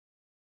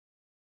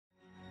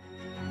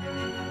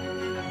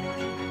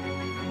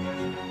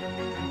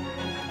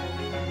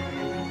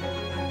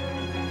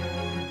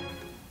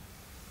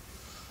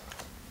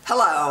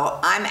Hello,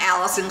 I'm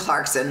Alison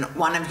Clarkson,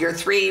 one of your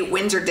 3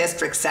 Windsor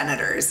District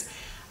Senators.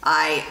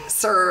 I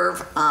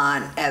serve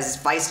as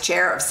Vice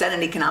Chair of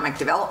Senate Economic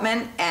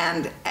Development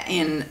and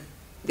in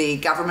the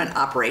Government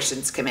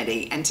Operations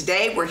Committee. And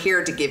today we're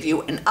here to give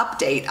you an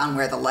update on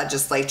where the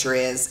legislature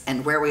is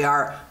and where we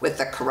are with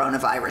the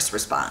coronavirus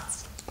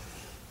response.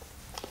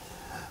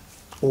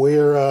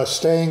 We're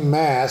staying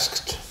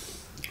masked,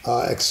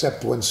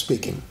 except when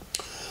speaking.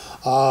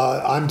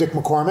 I'm Dick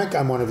McCormack.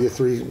 I'm one of your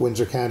 3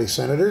 Windsor County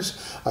Senators.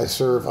 I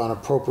serve on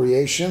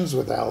Appropriations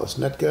with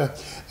Alison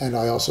Nitka, and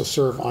I also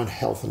serve on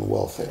Health and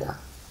Welfare.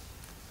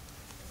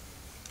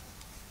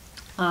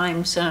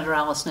 I'm Senator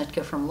Alison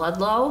Nitka from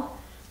Ludlow.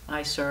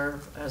 I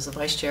serve as the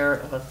Vice Chair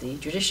of the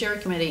Judiciary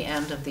Committee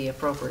and of the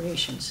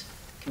Appropriations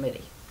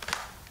Committee.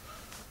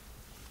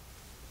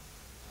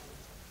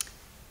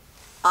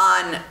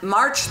 On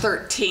March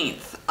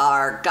 13th,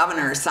 our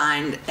governor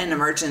signed an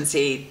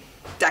emergency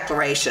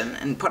declaration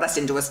and put us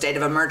into a state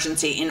of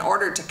emergency in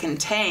order to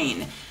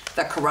contain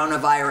the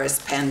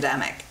coronavirus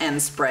pandemic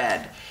and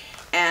spread.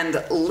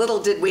 And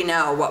little did we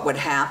know what would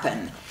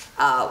happen.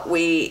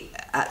 We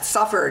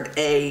suffered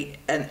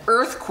an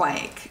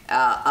earthquake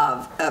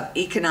of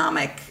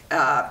economic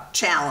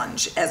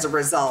challenge as a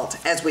result,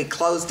 as we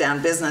closed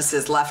down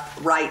businesses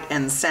left, right,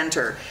 and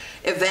center.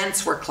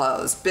 Events were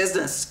closed,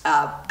 business,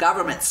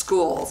 government,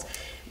 schools.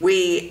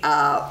 We,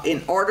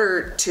 in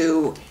order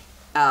to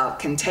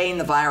contain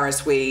the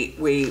virus,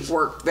 we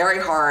worked very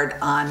hard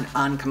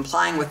on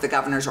complying with the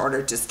governor's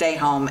order to stay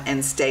home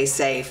and stay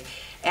safe.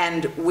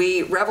 And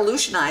we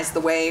revolutionized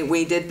the way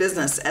we did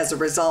business as a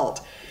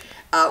result.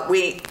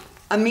 We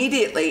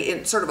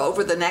immediately, sort of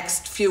over the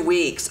next few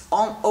weeks,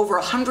 over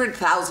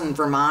 100,000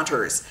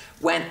 Vermonters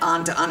went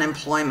on to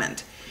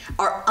unemployment.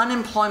 Our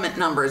unemployment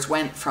numbers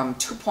went from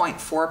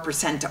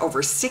 2.4% to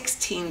over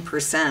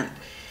 16%.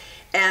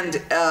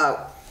 And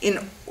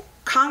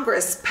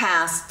Congress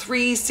passed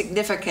 3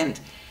 significant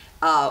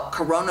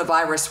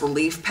coronavirus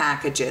relief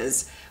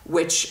packages,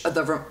 which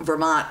the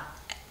Vermont,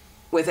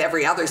 with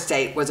every other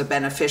state, was a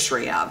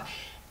beneficiary of.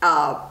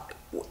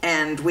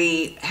 And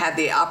we had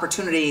the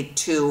opportunity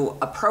to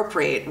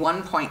appropriate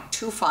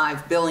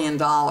 $1.25 billion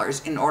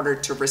in order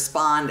to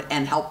respond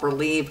and help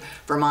relieve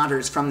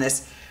Vermonters from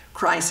this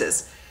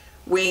crisis.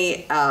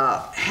 We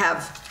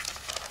have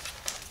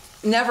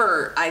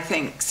never, I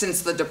think,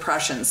 since the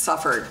Depression,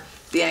 suffered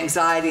the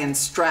anxiety and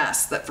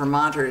stress that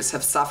Vermonters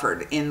have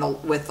suffered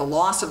with the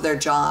loss of their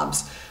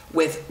jobs,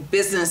 with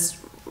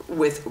business,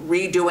 with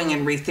redoing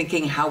and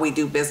rethinking how we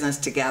do business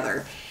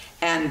together.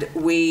 And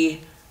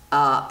we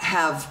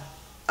have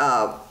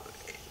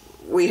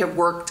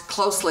worked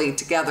closely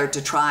together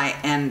to try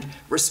and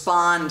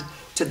respond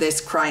to this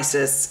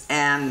crisis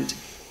and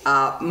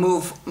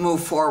move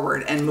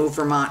forward and move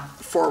Vermont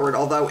forward,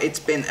 although it's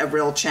been a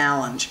real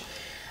challenge.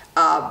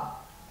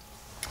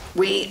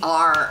 We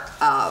are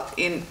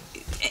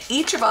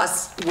each of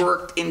us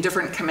worked in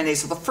different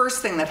committees. So the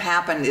first thing that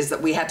happened is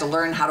that we had to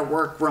learn how to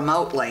work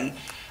remotely.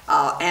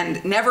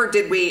 And never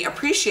did we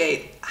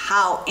appreciate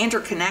how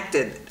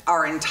interconnected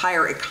our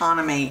entire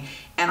economy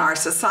and our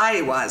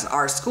society was.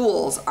 Our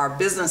schools, our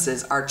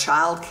businesses, our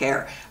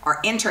childcare,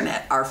 our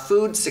internet, our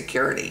food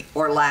security,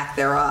 or lack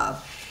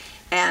thereof.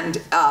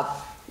 And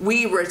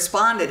we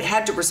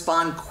had to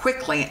respond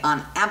quickly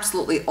on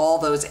absolutely all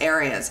those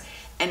areas.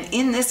 And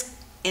in this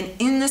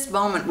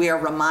moment, we are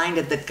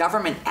reminded that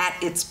government at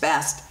its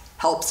best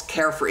helps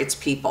care for its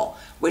people,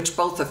 which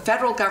both the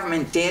federal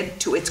government did,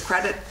 to its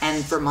credit,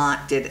 and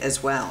Vermont did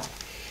as well.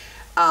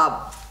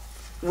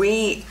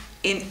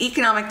 In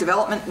economic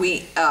development,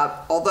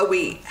 although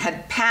we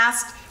had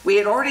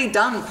already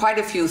done quite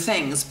a few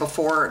things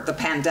before the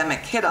pandemic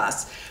hit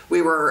us.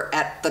 We were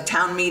at the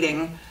town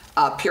meeting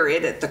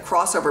period, at the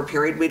crossover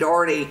period. We'd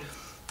already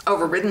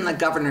overridden the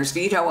governor's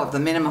veto of the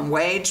minimum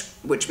wage,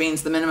 which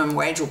means the minimum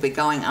wage will be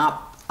going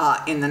up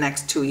in the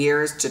next 2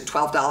 years to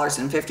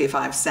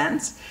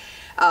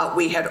 $12.55.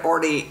 We had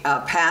already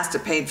passed a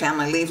paid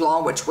family leave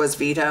law, which was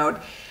vetoed.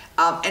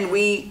 And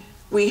we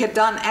had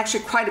done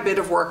actually quite a bit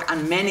of work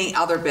on many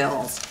other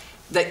bills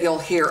that you'll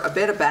hear a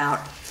bit about,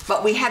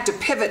 but we had to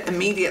pivot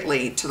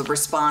immediately to the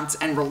response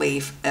and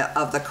relief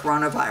of the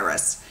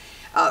coronavirus.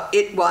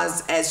 It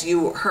was, as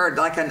you heard,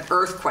 like an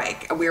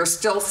earthquake. We are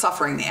still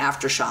suffering the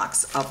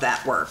aftershocks of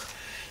that work.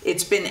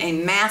 It's been a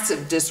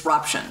massive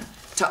disruption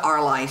to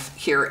our life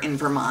here in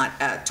Vermont,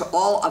 to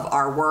all of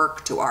our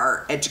work, to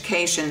our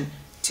education,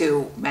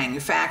 to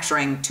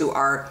manufacturing, to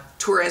our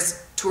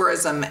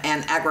tourism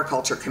and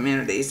agriculture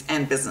communities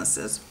and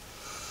businesses.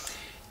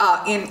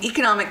 In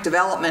economic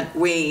development,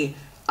 we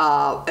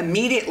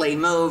immediately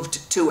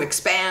moved to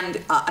expand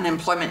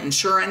unemployment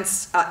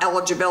insurance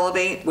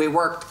eligibility. We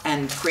worked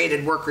and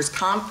created workers'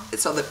 comp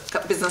so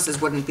that businesses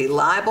wouldn't be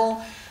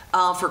liable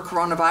for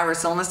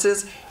coronavirus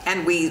illnesses.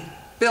 And we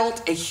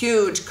built a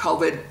huge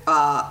COVID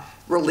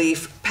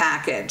relief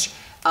package.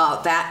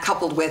 That,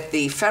 coupled with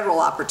the federal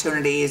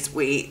opportunities,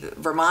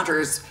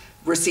 Vermonters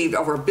received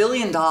over $1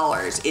 billion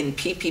in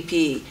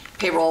PPP,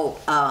 payroll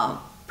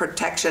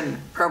protection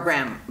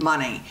program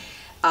money.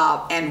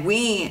 And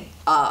we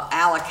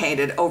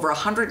allocated over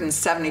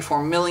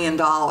 $174 million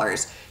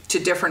to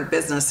different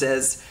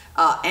businesses,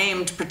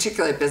 aimed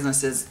particularly at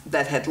businesses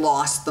that had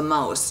lost the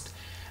most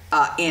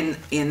in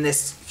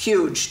this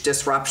huge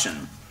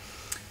disruption.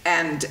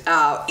 And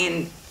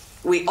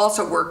we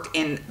also worked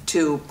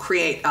to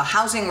create a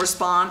housing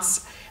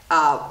response.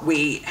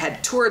 We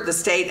had toured the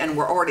state and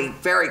were already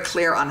very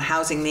clear on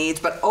housing needs,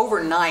 but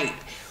overnight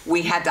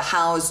we had to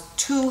house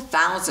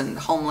 2,000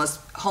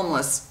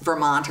 homeless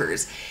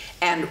Vermonters.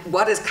 And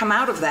what has come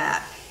out of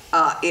that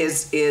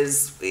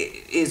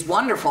is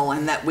wonderful,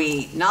 in that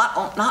we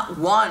not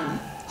one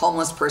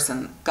homeless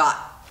person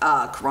got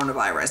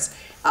coronavirus,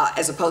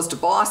 as opposed to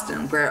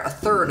Boston, where a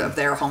third of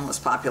their homeless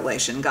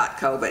population got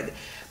COVID.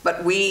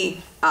 But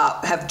we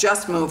have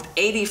just moved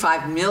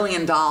 $85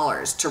 million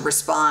to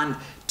respond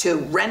to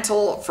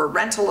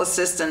rental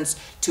assistance,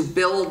 to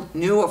build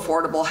new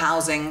affordable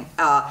housing,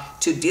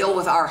 to deal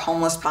with our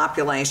homeless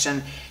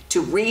population,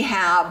 to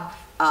rehab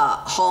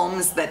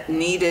homes that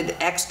needed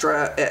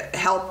extra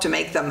help to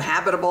make them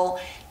habitable,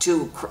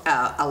 to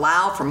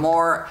allow for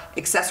more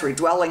accessory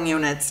dwelling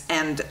units,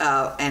 and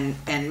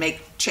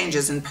make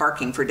changes in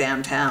parking for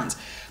downtowns.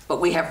 But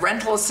we have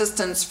rental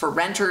assistance for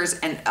renters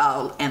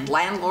and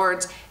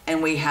landlords,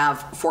 and we have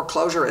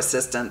foreclosure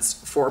assistance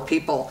for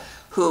people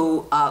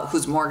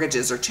whose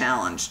mortgages are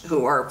challenged,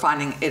 who are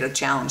finding it a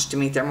challenge to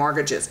meet their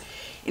mortgages.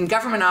 In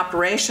government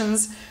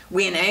operations,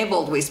 we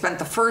spent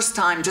the first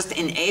time just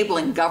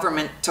enabling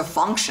government to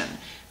function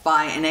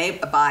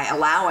by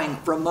allowing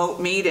remote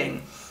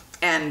meeting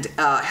and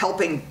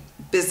helping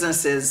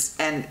businesses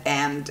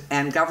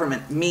and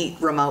government meet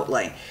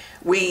remotely.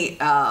 We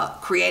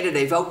created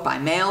a vote by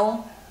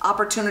mail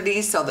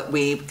opportunity so that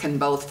we can,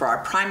 both for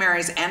our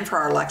primaries and for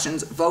our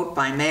elections, vote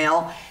by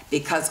mail,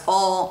 because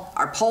all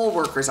our poll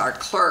workers, our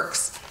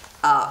clerks,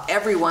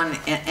 everyone,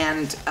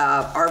 and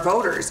our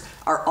voters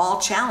are all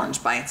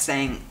challenged by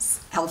staying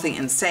healthy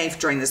and safe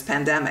during this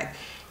pandemic.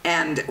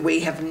 And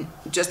we have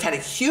just had a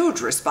huge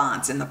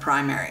response in the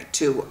primary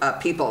to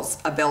people's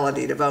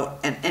ability to vote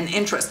and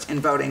interest in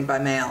voting by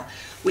mail.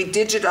 We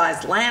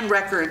digitized land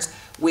records.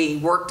 We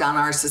worked on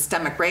our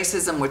systemic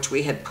racism, which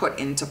we had put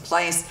into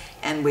place,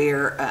 and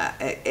we're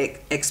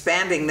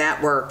expanding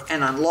that work,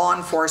 and on law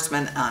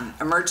enforcement, on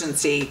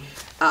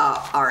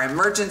our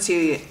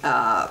emergency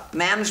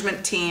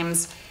management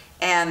teams,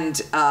 and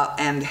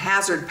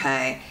hazard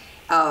pay.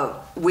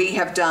 We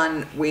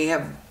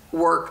have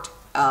worked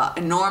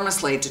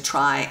enormously to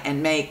try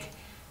and make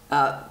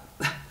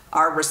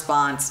our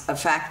response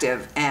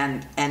effective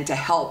and to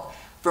help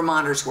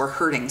Vermonters who are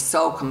hurting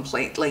so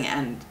completely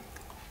and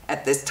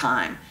at this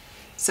time.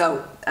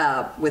 So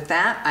with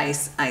that,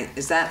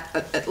 is that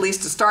at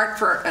least a start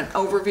for an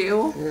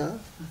overview? Yeah.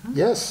 Mm-hmm.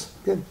 Yes.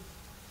 Good.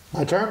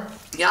 My turn?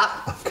 Yeah.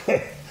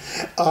 Okay.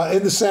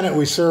 In the Senate,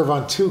 we serve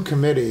on 2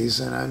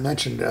 committees, and I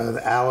mentioned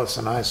Alice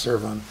and I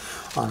serve on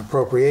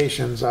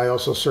appropriations. I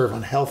also serve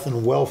on health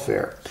and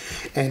welfare.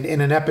 And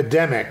in an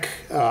epidemic,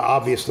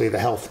 obviously the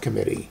health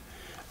committee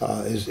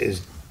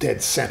is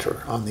dead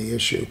center on the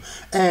issue.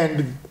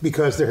 And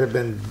because there have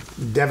been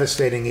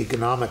devastating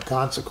economic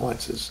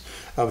consequences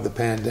of the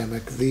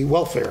pandemic, the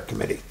welfare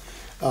committee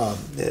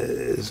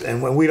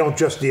and when we don't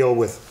just deal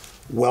with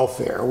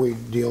welfare, we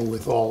deal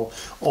with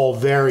all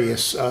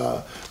various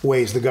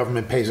ways the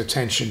government pays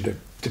attention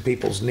to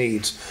people's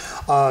needs.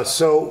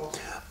 So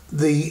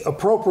the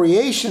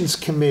Appropriations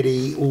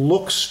Committee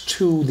looks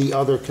to the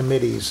other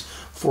committees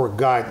for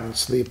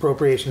guidance. The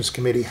Appropriations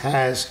Committee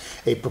has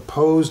a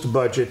proposed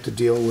budget to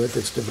deal with.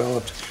 It's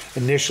developed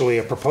initially,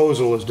 a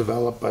proposal is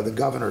developed by the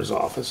governor's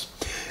office,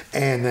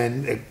 and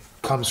then it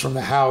comes from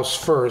the House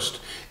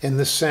first. In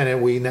the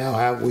Senate, we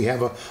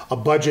have a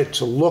budget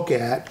to look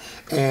at,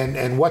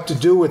 and what to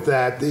do with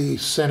that. The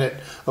Senate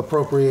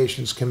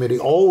Appropriations Committee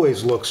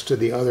always looks to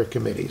the other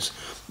committees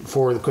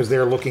because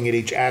they're looking at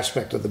each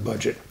aspect of the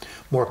budget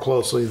more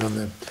closely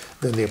than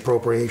the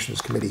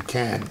Appropriations Committee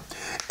can.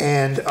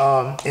 And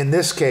in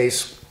this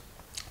case,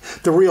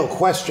 the real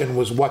question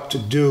was what to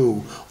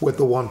do with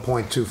the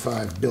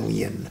 $1.25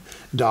 billion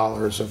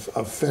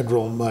of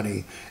federal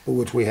money,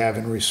 which we have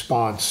in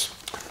response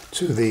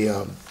to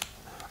the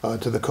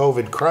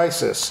COVID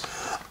crisis.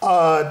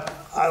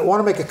 I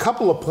want to make a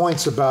couple of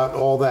points about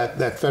all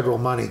that federal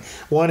money.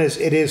 One is,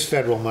 it is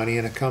federal money,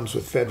 and it comes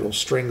with federal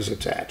strings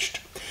attached.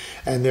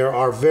 And there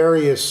are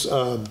various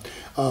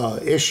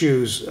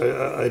issues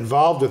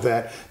involved with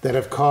that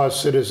have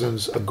caused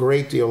citizens a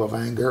great deal of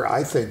anger,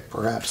 I think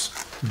perhaps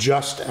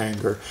just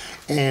anger.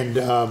 And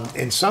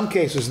in some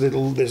cases,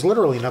 there's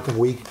literally nothing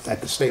we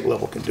at the state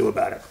level can do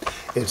about it.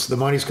 It's the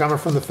money's coming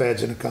from the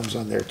feds, and it comes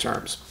on their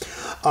terms.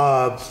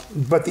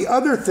 But the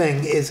other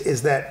thing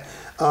is that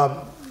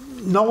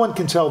no one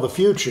can tell the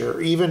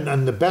future. Even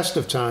in the best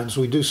of times,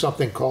 we do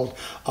something called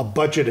a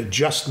Budget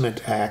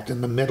Adjustment Act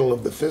in the middle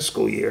of the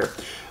fiscal year,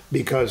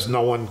 because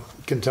no one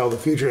can tell the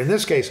future. In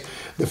this case,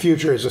 the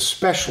future is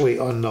especially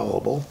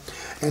unknowable.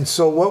 And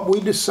so what we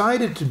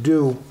decided to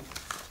do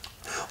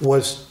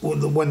was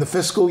when the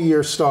fiscal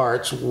year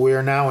starts,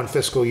 we're now in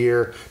fiscal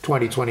year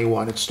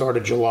 2021, it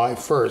started July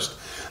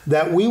 1st,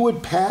 that we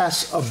would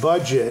pass a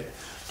budget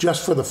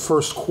just for the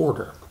first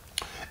quarter.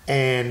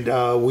 And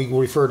we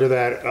refer to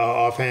that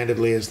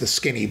offhandedly as the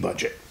skinny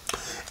budget.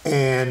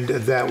 And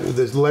that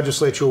the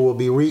legislature will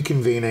be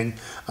reconvening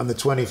on the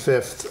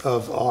 25th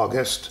of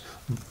August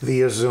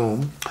via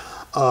Zoom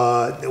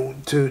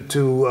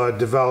to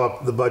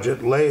develop the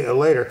budget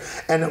later.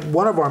 And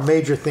one of our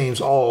major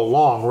themes all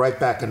along, right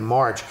back in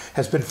March,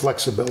 has been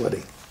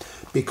flexibility,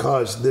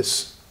 because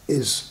this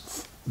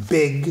is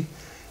big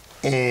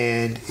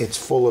and it's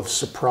full of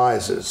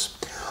surprises.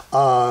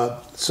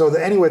 So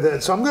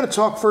I'm going to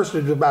talk first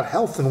about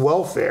health and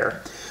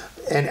welfare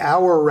and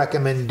our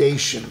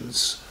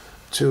recommendations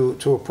to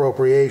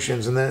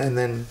appropriations, and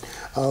then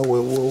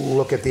we'll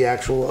look at the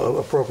actual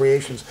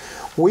appropriations.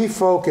 We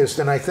focused,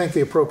 and I think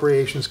the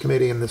Appropriations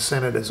Committee and the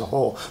Senate as a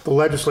whole, the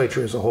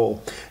legislature as a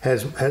whole,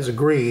 has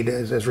agreed,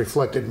 as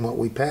reflected in what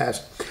we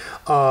passed,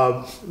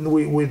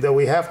 that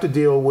we have to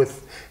deal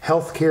with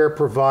healthcare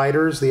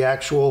providers, the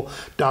actual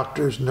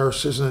doctors,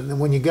 nurses, and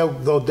when you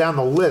go down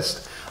the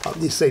list,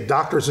 you say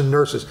doctors and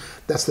nurses,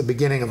 that's the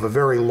beginning of a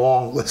very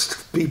long list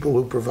of people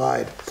who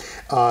provide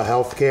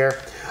health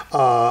care.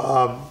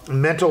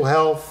 Mental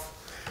health,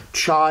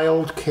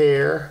 child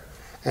care,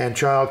 and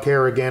child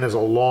care again is a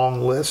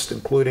long list,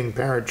 including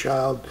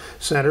parent-child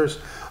centers.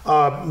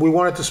 We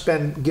wanted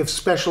to give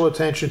special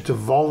attention to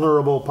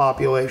vulnerable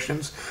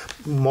populations,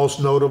 most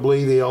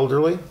notably the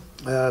elderly,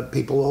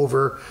 people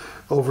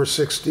over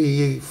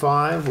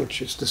 65,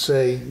 which is to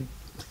say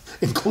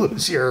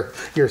includes your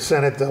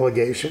Senate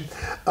delegation.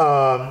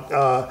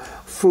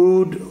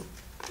 Food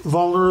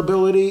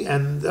vulnerability,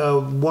 and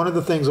one of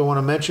the things I want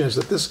to mention is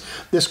that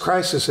this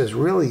crisis has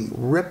really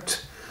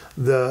ripped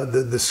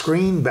the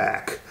screen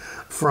back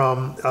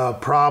from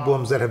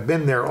problems that have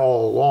been there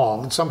all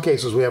along. In some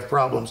cases, we have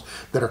problems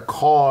that are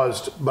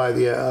caused by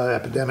the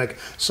epidemic.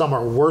 Some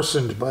are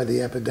worsened by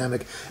the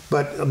epidemic,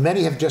 but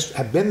many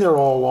have been there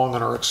all along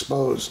and are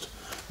exposed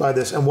by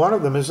this. And one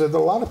of them is that a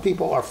lot of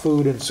people are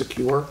food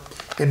insecure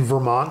in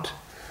Vermont.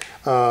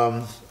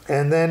 And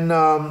then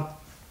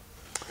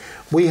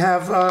we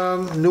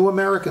have new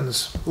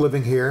Americans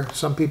living here.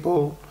 Some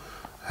people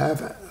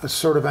have a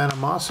sort of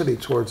animosity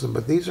towards them,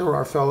 but these are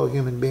our fellow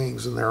human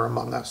beings and they're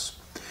among us.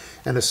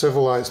 And a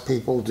civilized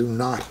people do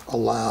not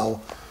allow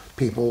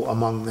people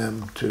among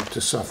them to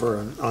suffer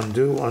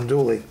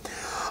unduly.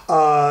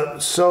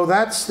 So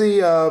that's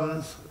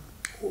the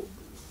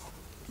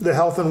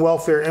health and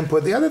welfare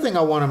input. The other thing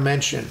I want to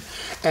mention,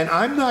 and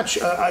I'm not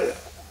sure,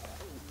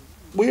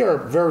 we are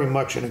very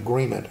much in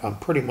agreement on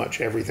pretty much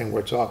everything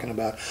we're talking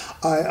about.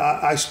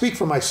 I speak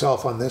for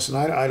myself on this, and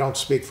I don't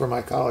speak for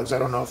my colleagues. I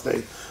don't know if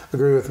they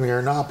agree with me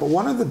or not, but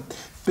one of the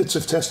bits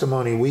of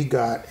testimony we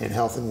got in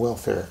health and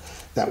welfare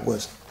that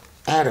was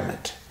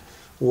adamant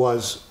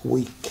was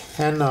we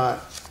cannot,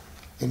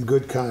 in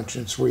good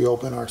conscience,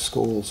 reopen our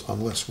schools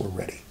unless we're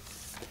ready.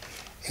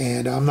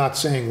 And I'm not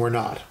saying we're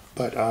not,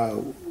 but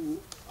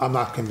I'm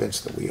not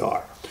convinced that we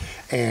are.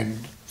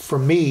 And for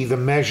me, the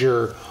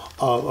measure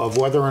of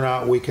whether or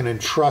not we can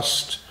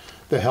entrust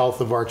the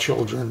health of our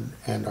children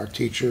and our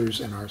teachers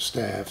and our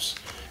staffs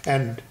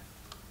and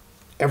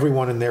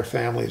everyone in their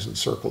families and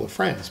circle of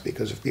friends,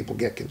 because if people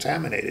get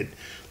contaminated,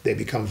 they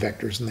become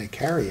vectors and they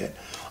carry it,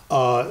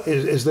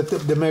 is that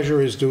the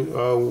measure is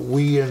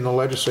we in the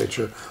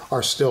legislature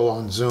are still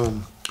on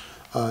Zoom.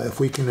 If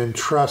we can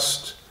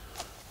entrust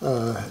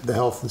the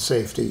health and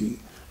safety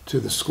to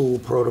the school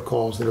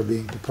protocols that are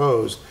being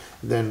proposed,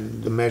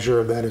 then the measure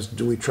of that is,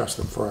 do we trust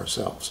them for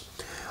ourselves?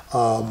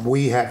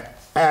 We had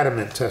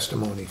adamant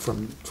testimony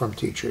from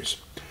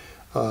teachers,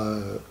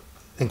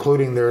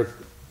 including their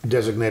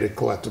designated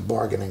collective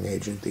bargaining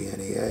agent, the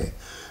NEA,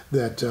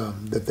 that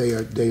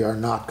they are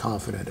not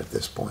confident at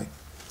this point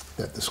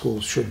that the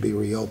schools should be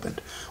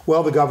reopened.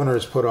 Well, the governor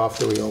has put off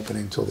the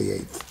reopening till the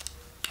 8th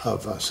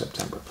of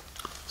September.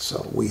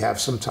 So we have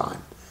some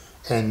time.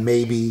 And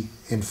maybe,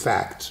 in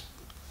fact,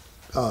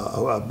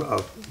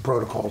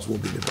 protocols will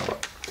be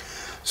developed.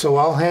 So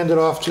I'll hand it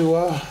off to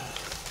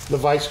the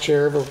Vice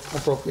Chair of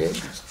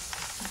Appropriations.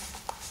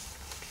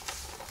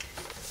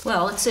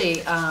 Well, let's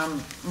see.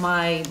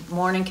 My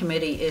morning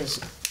committee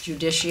is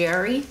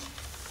Judiciary,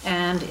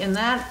 and in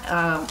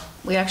that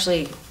we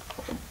actually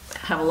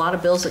have a lot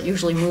of bills that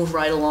usually move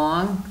right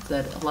along,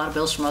 that a lot of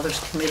bills from other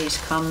committees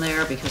come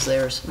there because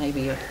there's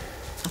maybe a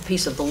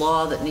piece of the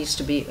law that needs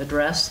to be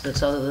addressed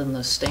that's other than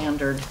the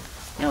standard,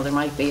 you know, there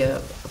might be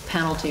a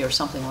penalty or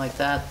something like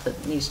that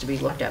that needs to be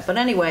looked at. But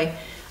anyway,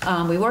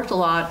 we worked a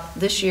lot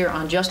this year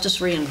on justice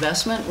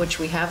reinvestment, which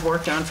we have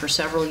worked on for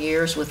several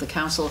years with the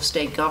Council of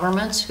State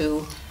Governments,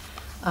 who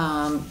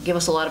give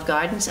us a lot of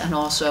guidance and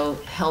also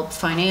help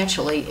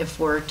financially if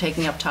we're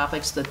taking up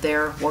topics that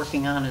they're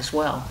working on as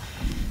well.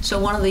 So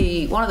one of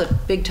the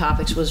big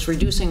topics was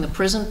reducing the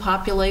prison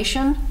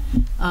population,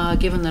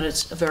 given that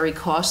it's a very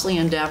costly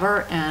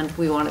endeavor, and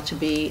we want it to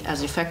be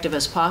as effective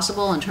as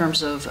possible in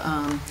terms of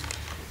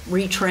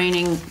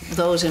retraining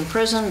those in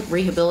prison,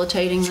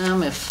 rehabilitating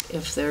them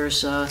if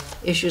there's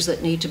issues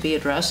that need to be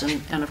addressed,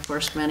 and of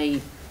course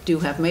many do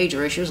have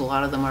major issues. A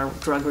lot of them are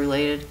drug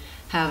related.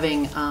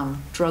 Having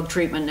drug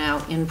treatment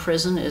now in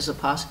prison is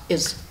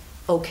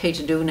okay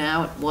to do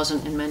now. It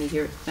wasn't in many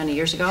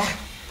years ago.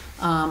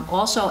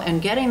 Also,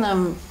 and getting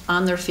them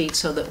on their feet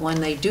so that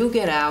when they do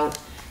get out,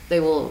 they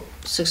will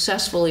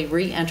successfully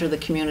re-enter the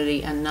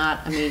community and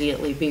not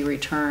immediately be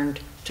returned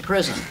to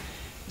prison.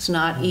 It's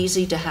not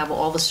easy to have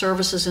all the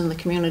services in the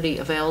community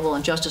available,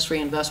 and Justice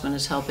Reinvestment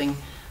is helping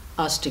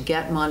us to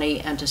get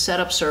money and to set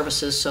up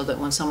services so that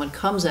when someone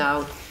comes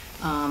out,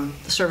 the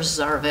services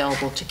are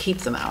available to keep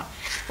them out.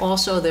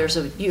 Also, there's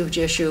a huge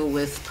issue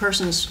with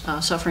persons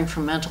suffering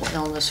from mental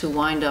illness who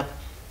wind up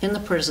in the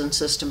prison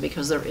system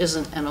because there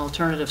isn't an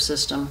alternative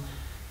system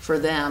for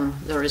them.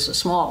 There is a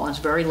small one, it's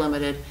very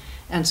limited,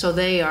 and so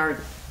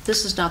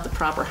this is not the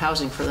proper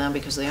housing for them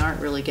because they aren't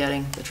really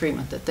getting the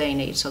treatment that they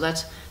need. So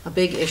that's a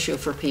big issue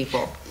for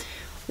people.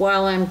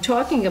 While I'm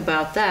talking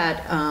about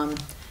that,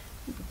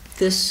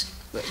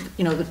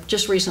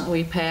 just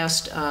recently we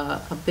passed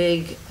a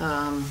big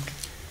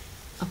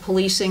a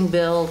policing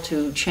bill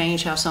to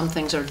change how some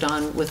things are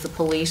done with the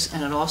police,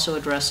 and it also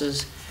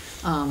addresses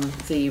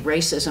the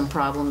racism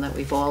problem that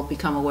we've all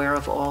become aware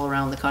of all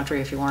around the country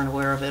if you weren't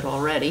aware of it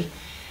already.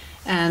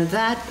 And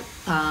that,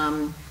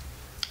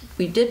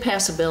 we did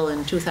pass a bill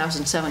in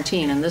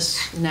 2017, and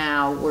this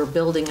now we're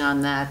building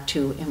on that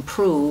to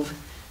improve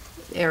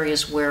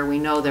areas where we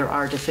know there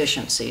are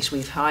deficiencies.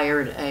 We've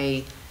hired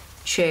a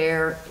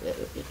chair,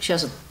 she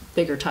has a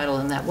bigger title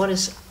than that. What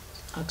is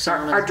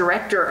our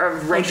director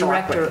of racial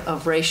equity. Director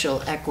of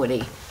racial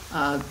equity.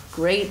 A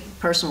great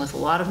person with a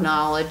lot of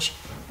knowledge,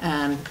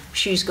 and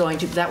she's going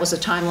to, that was a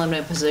time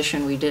limited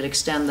position. We did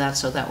extend that,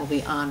 so that will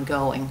be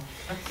ongoing.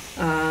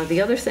 The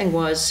other thing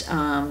was,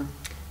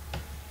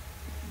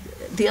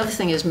 the other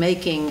thing is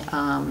making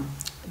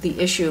the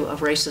issue of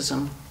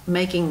racism,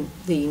 making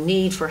the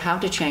need for how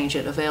to change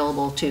it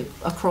available to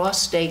across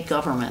state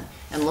government,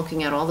 and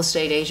looking at all the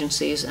state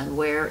agencies and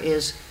where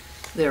is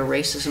there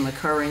racism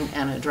occurring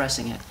and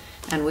addressing it.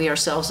 And we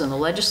ourselves in the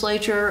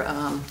legislature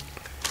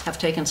have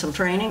taken some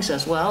trainings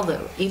as well, that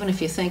even if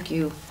you think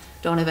you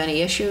don't have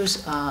any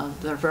issues,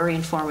 they're very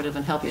informative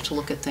and help you to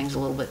look at things a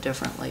little bit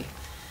differently.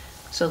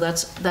 So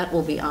that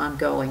will be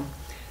ongoing.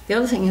 The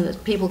other thing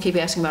that people keep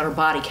asking about are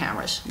body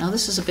cameras. Now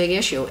this is a big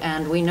issue,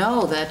 and we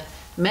know that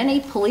many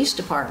police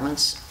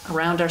departments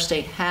around our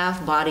state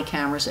have body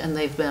cameras, and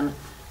they've been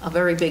a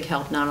very big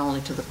help not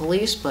only to the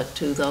police but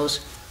to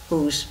those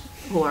who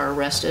are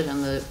arrested,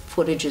 and the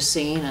footage is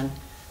seen. And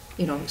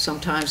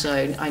sometimes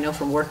I know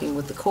from working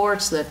with the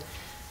courts that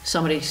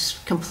somebody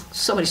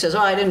says, oh,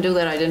 I didn't do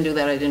that, I didn't do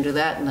that, I didn't do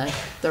that, and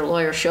their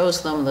lawyer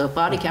shows them the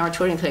body camera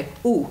footage and they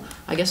think, ooh,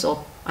 I guess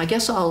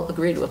I'll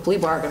agree to a plea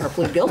bargain or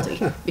plead guilty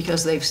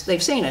because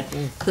they've seen it.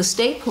 The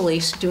state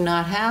police do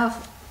not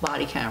have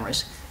body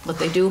cameras, but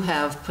they do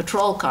have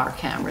patrol car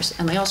cameras,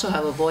 and they also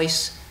have a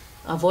voice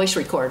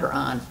recorder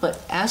on.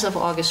 But as of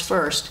August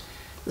 1st,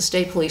 the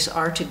state police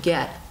are to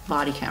get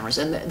body cameras,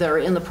 and they're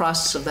in the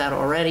process of that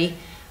already.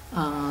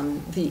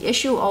 The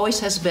issue always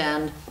has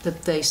been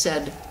that they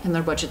said in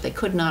their budget they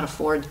could not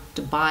afford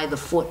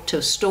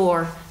to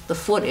store the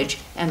footage,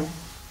 and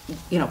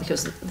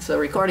because if they're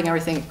recording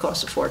everything, it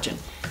costs a fortune.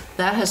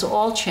 That has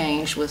all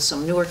changed with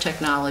some newer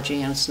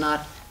technology, and it's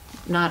not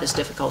as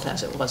difficult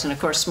as it was. And of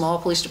course, small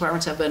police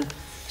departments have been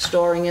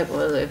storing it,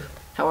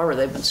 however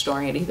they've been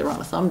storing it, either on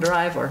a thumb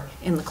drive or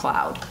in the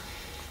cloud.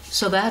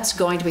 So that's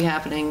going to be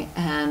happening,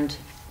 and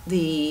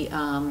there's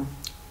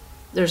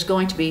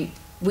going to be,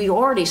 we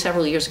already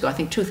several years ago, I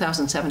think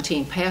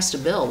 2017, passed a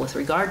bill with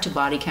regard to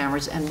body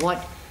cameras and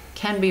what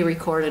can be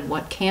recorded,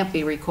 what can't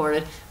be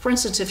recorded. For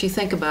instance, if you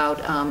think about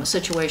a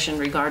situation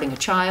regarding a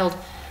child,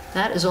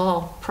 that is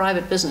all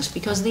private business,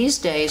 because these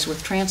days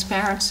with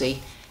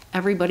transparency,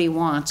 everybody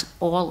wants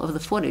all of the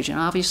footage, and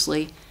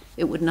obviously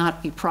it would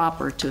not be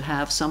proper to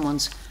have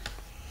someone's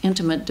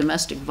intimate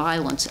domestic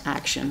violence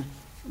action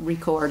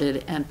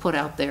recorded and put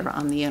out there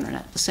on the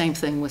internet. The same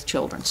thing with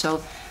children.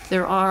 So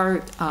there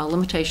are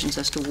limitations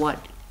as to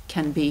what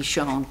can be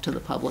shown to the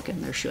public,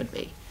 and there should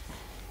be.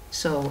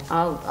 So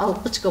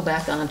let's go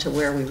back on to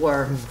where we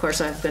were. Of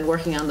course, I've been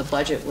working on the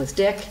budget with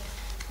Dick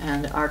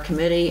and our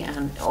committee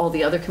and all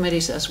the other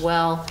committees as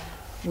well.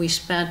 We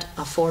spent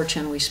a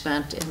fortune. We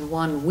spent in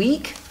 1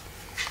 week,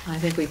 I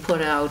think we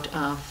put out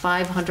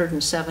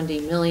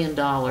 $570 million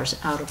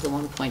out of the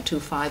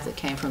 1.25 that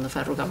came from the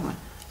federal government.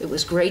 It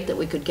was great that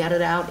we could get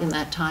it out in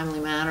that timely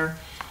manner.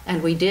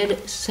 And we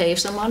did save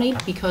some money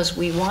because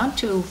we want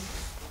to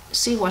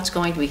see what's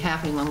going to be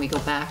happening when we go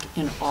back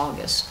in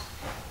August.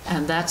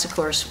 And that's, of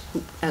course,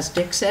 as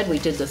Dick said, we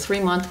did the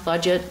 3-month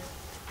budget,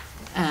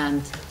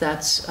 and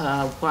that's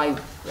why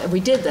we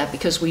did that,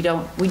 because we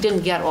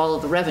didn't get all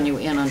of the revenue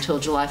in until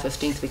July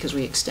 15th because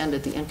we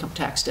extended the income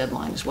tax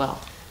deadline as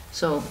well.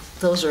 So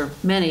those are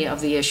many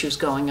of the issues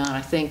going on.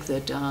 I think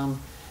that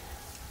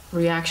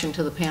reaction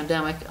to the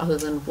pandemic, other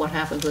than what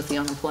happened with the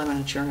unemployment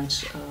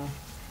insurance,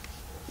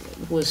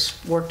 was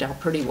worked out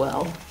pretty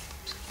well.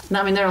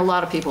 I mean, there are a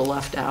lot of people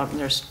left out, and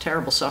there's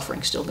terrible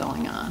suffering still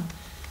going on.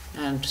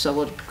 And so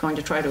we're going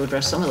to try to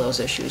address some of those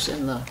issues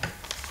in the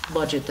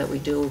budget that we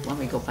do when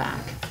we go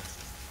back.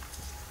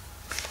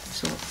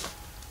 So,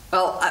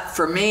 Well,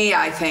 for me,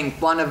 I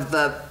think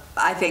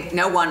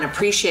no one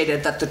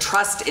appreciated that the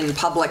trust in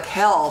public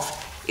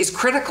health is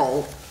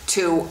critical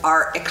to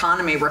our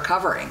economy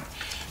recovering.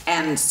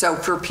 And so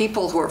for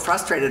people who are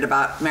frustrated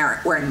about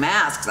wearing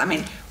masks, I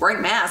mean,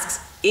 wearing masks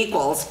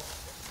equals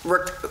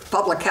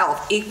public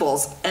health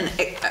equals an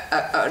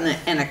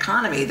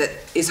economy that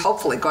is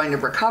hopefully going to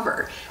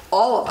recover.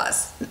 All of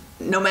us,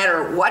 no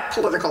matter what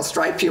political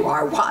stripe you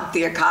are, want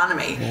the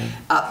economy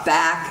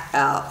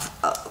back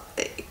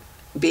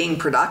being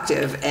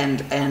productive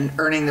and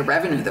earning the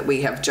revenue that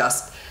we have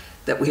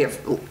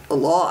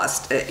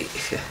lost,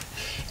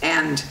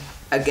 and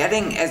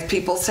getting, as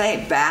people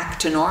say, back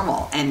to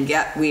normal. And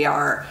yet we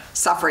are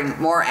suffering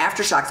more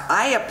aftershocks.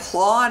 I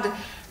applaud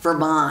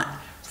Vermont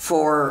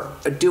for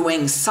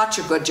doing such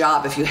a good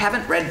job. If you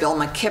haven't read Bill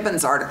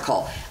McKibben's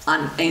article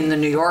in the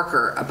New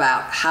Yorker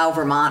about how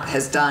Vermont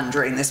has done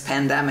during this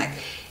pandemic,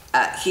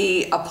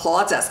 he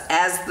applauds us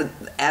as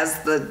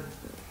the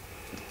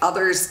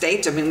other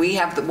states. I mean, we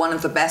have one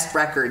of the best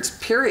records,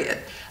 period,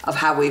 of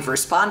how we've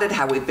responded,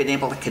 how we've been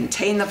able to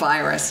contain the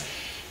virus,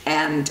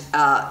 and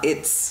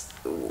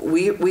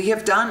we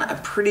have done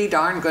a pretty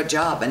darn good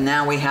job. And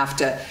now we have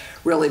to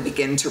really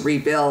begin to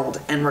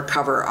rebuild and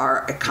recover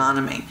our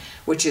economy,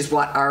 which is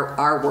what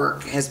our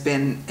work has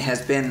been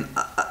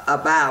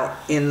about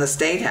in the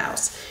State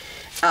House.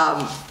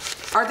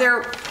 Are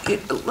there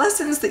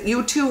lessons that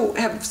you two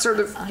have sort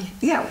of?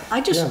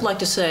 I just like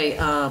to say,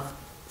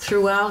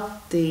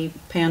 throughout the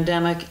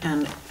pandemic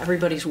and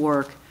everybody's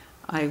work,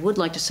 I would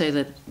like to say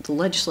that the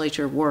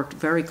legislature worked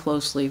very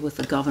closely with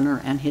the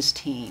governor and his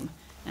team,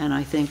 and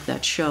I think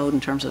that showed in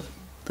terms of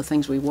the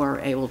things we were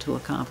able to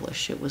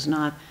accomplish. It was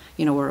not,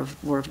 we're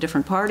of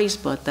different parties,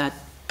 but that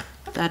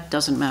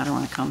doesn't matter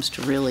when it comes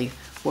to really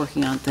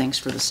working on things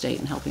for the state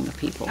and helping the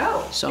people.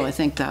 So I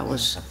think that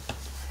was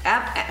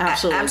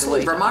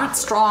absolutely. Vermont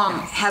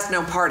Strong has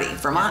no party.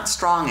 Vermont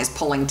Strong is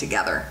pulling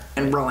together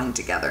and rowing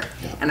together,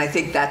 and I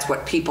think that's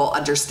what people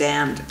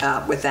understand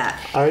with that.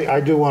 I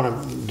do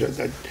want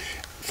to.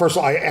 First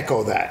of all, I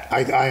echo that.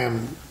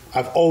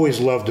 I've always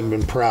loved and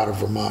been proud of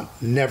Vermont.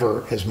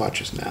 Never as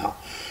much as now.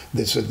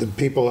 The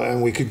people,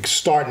 and we could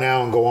start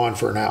now and go on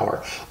for an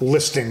hour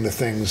listing the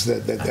things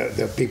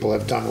that people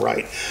have done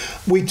right.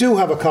 We do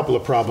have a couple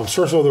of problems.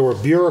 First of all, there were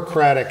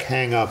bureaucratic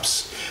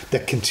hang-ups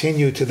that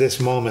continue to this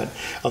moment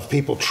of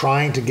people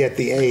trying to get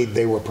the aid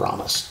they were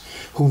promised,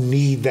 who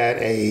need that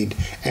aid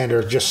and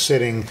are just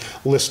sitting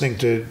listening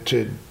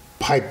to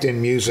piped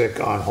in music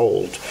on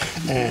hold.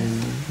 And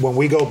when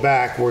we go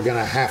back, we're going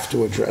to have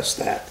to address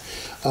that.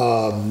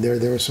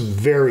 There are some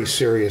very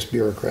serious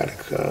bureaucratic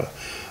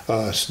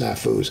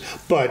snafus,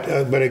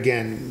 but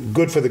again,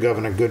 good for the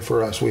governor, good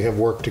for us. We have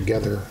worked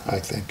together, I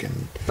think.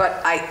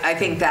 But I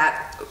think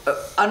that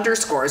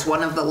underscores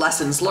one of the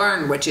lessons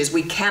learned, which is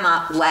we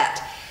cannot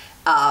let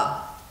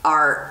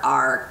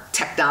our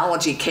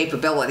technology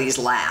capabilities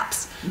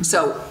lapse. Mm-hmm.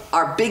 So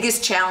our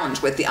biggest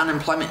challenge with the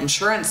unemployment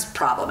insurance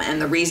problem,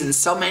 and the reason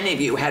so many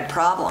of you had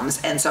problems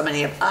and so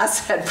many of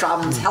us had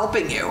problems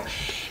helping you,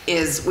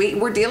 is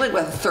we're dealing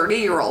with a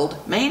 30-year-old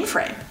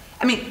mainframe.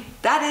 I mean,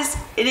 that is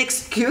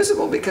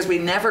inexcusable, because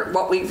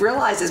what we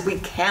realize is we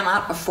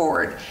cannot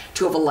afford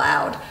to have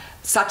allowed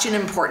such an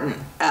important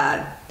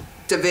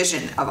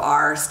division of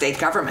our state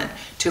government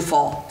to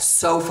fall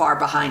so far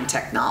behind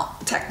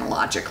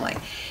technologically.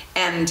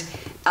 And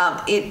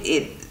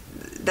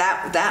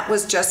that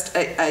was just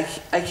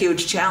a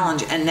huge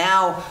challenge. And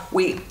now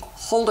we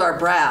hold our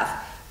breath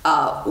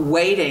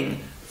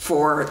waiting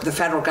for the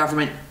federal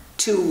government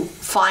to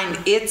find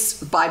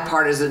its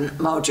bipartisan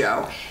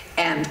mojo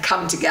and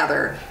come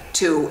together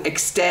to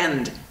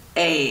extend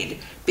aid,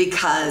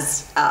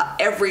 because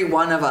every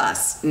one of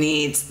us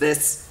needs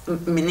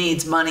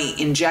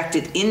money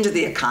injected into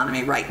the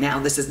economy right now.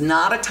 This is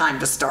not a time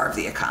to starve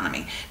the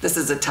economy. This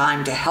is a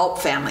time to help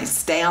families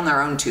stay on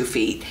their own 2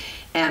 feet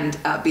and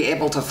be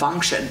able to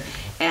function,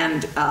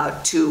 and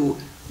to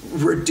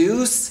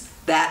reduce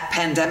that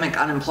pandemic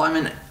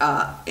unemployment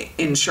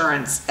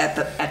insurance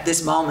at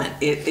this moment.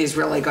 It is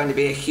really going to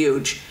be a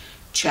huge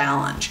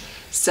challenge.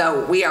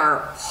 So we are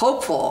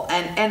hopeful,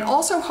 and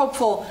also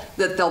hopeful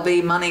that there'll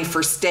be money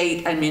for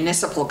state and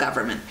municipal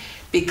government,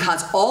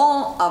 because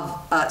all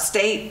of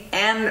state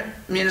and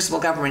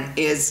municipal government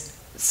is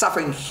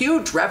suffering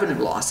huge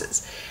revenue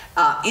losses.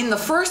 In the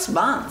first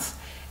month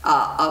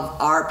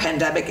of our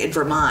pandemic in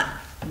Vermont,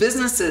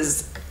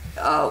 businesses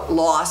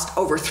lost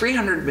over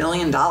 $300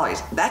 million.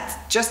 That's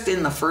just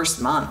in the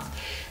first month.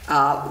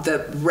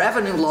 The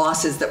revenue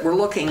losses that we're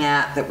looking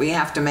at that we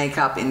have to make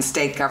up in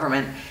state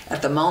government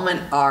at the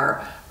moment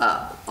are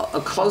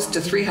close to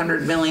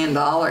 $300 million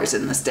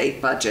in the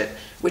state budget,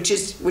 which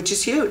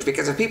is huge,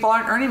 because if people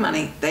aren't earning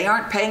money, they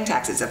aren't paying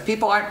taxes. If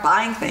people aren't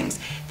buying things,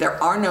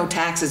 there are no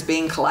taxes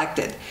being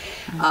collected.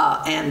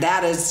 And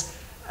that is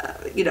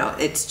you know,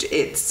 it's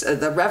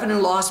the revenue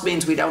loss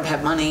means we don't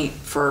have money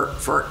for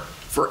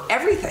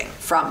everything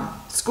from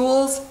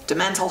schools to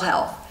mental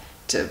health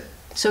to.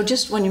 So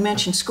just when you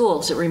mention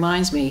schools, it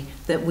reminds me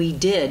that we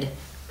did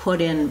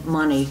put in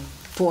money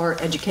for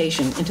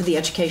education into the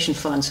education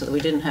fund so that we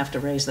didn't have to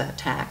raise that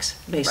tax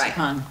based Right.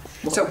 upon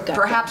what So we got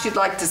perhaps done. you'd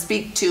like to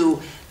speak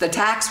to the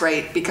tax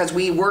rate, because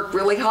we worked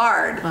really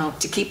hard Well-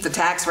 to keep the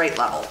tax rate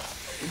level.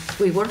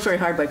 We worked very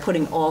hard by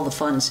putting all the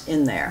funds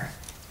in there.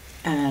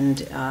 And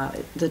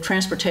the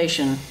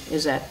transportation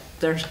is at,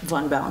 their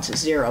fund balance is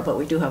zero, but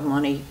we do have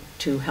money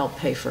to help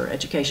pay for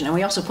education. And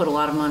we also put a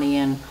lot of money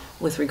in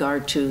with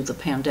regard to the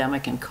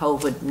pandemic and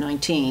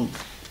COVID-19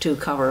 to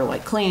cover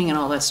like cleaning and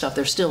all that stuff.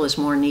 There still is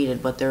more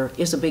needed, but there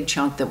is a big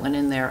chunk that went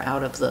in there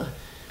out of the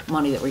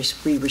money that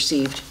we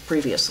received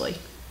previously.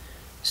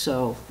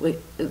 So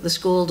the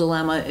school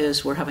dilemma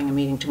is, we're having a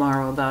meeting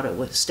tomorrow about it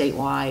with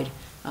statewide.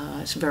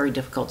 It's a very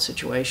difficult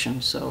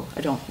situation, so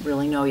I don't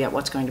really know yet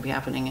what's going to be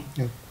happening.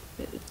 Yeah.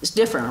 It's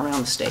different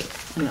around the state,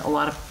 and a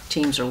lot of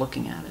teams are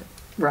looking at it.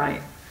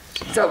 Right.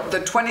 So the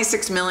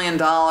 $26 million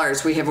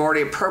we have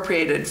already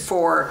appropriated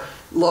for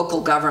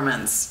local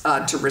governments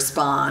to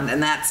respond,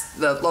 and that's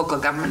the local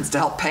governments to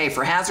help pay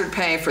for hazard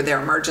pay for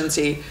their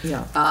emergency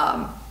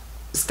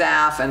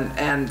staff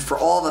and for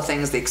all the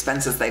things, the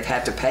expenses they've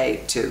had to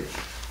pay to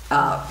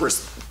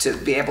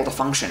be able to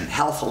function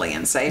healthily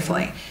and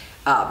safely.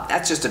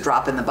 That's just a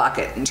drop in the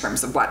bucket in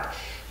terms of what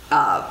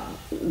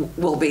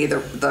will be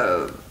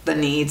the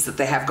needs that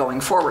they have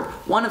going forward.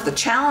 One of the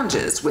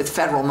challenges with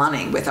federal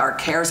money, with our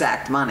CARES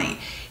Act money,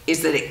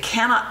 is that it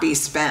cannot be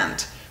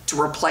spent to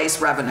replace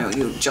revenue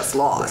you just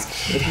lost.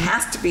 It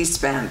has to be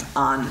spent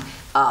on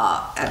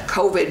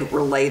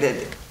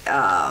COVID-related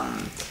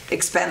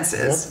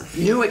expenses,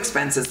 new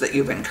expenses that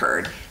you've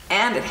incurred,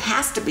 and it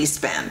has to be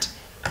spent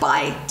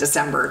by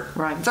December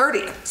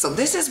 30th. So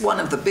this is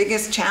one of the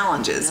biggest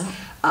challenges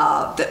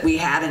that we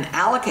had in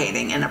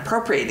allocating and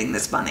appropriating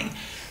this money.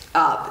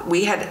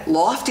 We had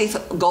lofty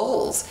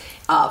goals,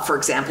 for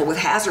example, with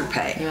hazard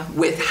pay,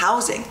 with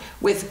housing,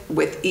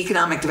 with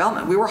economic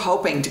development. We were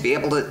hoping to be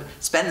able to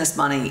spend this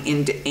money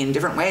in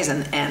different ways,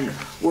 and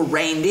were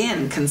reined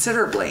in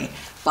considerably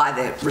by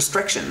the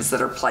restrictions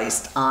that are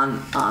placed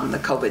on the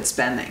COVID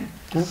spending.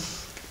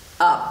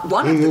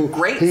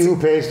 He who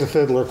pays the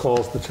fiddler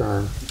calls the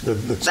turn.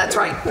 That's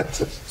right.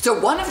 So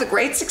one of the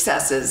great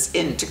successes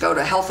to go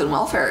to health and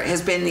welfare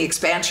has been the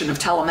expansion of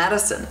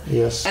telemedicine.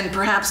 Yes. And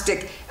perhaps,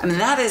 Dick, I mean,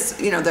 that is,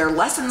 there are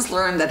lessons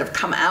learned that have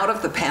come out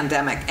of the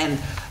pandemic.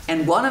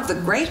 And one of the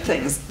great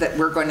things that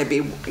we're going to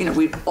be,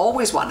 we've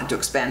always wanted to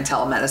expand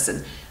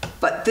telemedicine,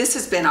 but this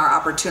has been our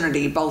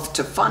opportunity both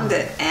to fund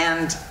it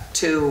and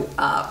to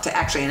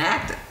actually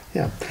enact it.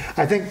 Yeah,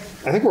 I think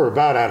we're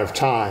about out of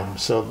time,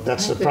 so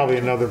that's probably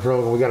another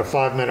program. We got a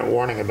 5-minute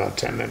warning about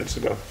 10 minutes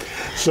ago,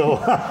 so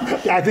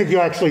I think you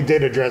actually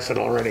did address it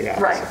already,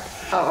 Alison. Right.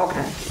 Oh,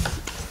 okay.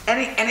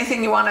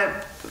 Anything you want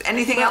to?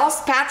 Anything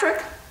else,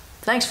 Patrick?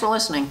 Thanks for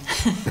listening.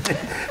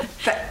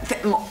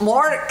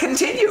 More to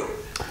continue.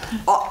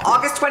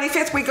 August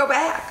 25th, we go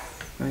back.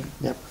 Right.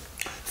 Yep.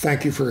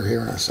 Thank you for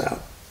hearing us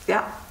out.